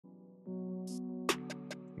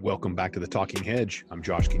Welcome back to the Talking Hedge. I'm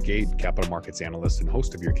Josh Kincaid, capital markets analyst and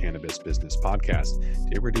host of your Cannabis Business Podcast.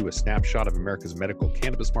 Today we're doing a snapshot of America's medical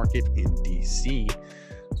cannabis market in D.C.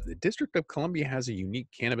 So the District of Columbia has a unique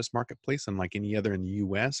cannabis marketplace unlike any other in the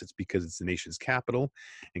U.S. It's because it's the nation's capital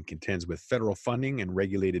and contends with federal funding and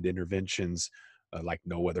regulated interventions like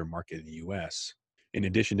no other market in the U.S. In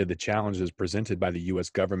addition to the challenges presented by the U.S.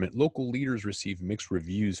 government, local leaders received mixed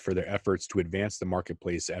reviews for their efforts to advance the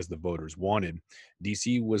marketplace as the voters wanted.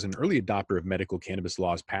 D.C. was an early adopter of medical cannabis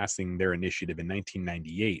laws, passing their initiative in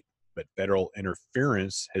 1998, but federal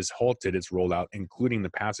interference has halted its rollout, including the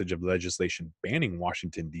passage of legislation banning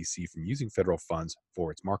Washington, D.C. from using federal funds for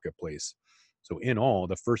its marketplace. So in all,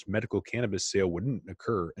 the first medical cannabis sale wouldn't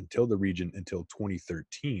occur until the region until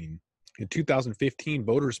 2013. In 2015,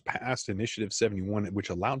 voters passed Initiative 71, which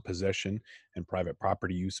allowed possession and private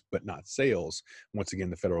property use, but not sales. Once again,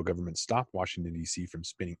 the federal government stopped Washington, D.C. from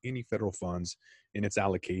spending any federal funds in its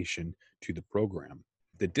allocation to the program.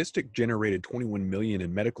 The district generated $21 million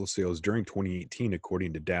in medical sales during 2018,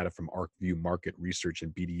 according to data from ArcView Market Research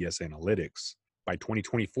and BDS Analytics. By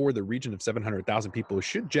 2024, the region of 700,000 people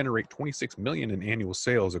should generate $26 million in annual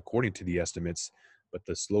sales, according to the estimates. But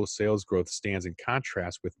the slow sales growth stands in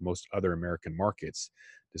contrast with most other American markets.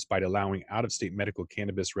 Despite allowing out-of-state medical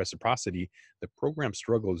cannabis reciprocity, the program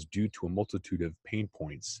struggles due to a multitude of pain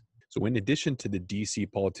points. So in addition to the DC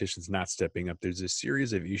politicians not stepping up, there's a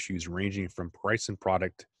series of issues ranging from price and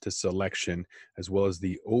product to selection, as well as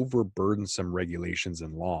the overburdensome regulations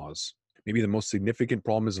and laws. Maybe the most significant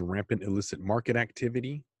problem is rampant illicit market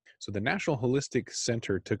activity. So the National Holistic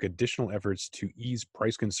Center took additional efforts to ease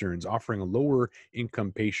price concerns, offering lower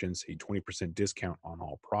income patients a 20% discount on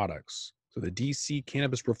all products. So the DC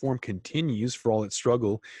cannabis reform continues for all its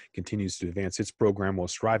struggle, continues to advance its program while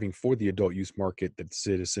striving for the adult use market that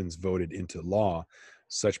citizens voted into law.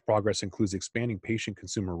 Such progress includes expanding patient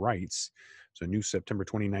consumer rights. So a new September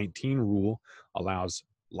 2019 rule allows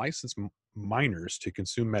licensed minors to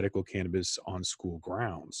consume medical cannabis on school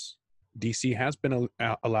grounds. DC has been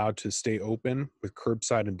allowed to stay open with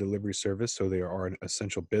curbside and delivery service, so they are an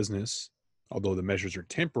essential business, although the measures are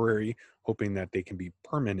temporary, hoping that they can be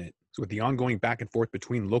permanent. So with the ongoing back and forth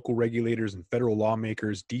between local regulators and federal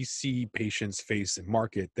lawmakers, DC patients face a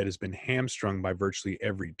market that has been hamstrung by virtually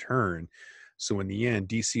every turn. So in the end,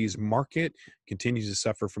 DC's market continues to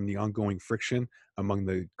suffer from the ongoing friction among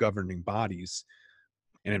the governing bodies,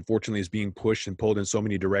 and unfortunately is being pushed and pulled in so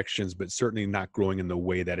many directions, but certainly not growing in the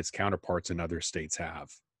way that its counterparts in other states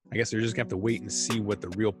have. I guess they're just gonna have to wait and see what the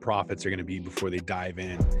real profits are gonna be before they dive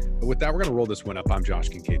in. But with that, we're gonna roll this one up. I'm Josh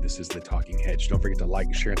Kincaid. This is the Talking Hedge. Don't forget to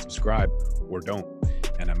like, share, and subscribe, or don't,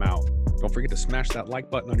 and I'm out. Don't forget to smash that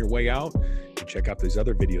like button on your way out and check out these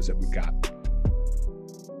other videos that we've got.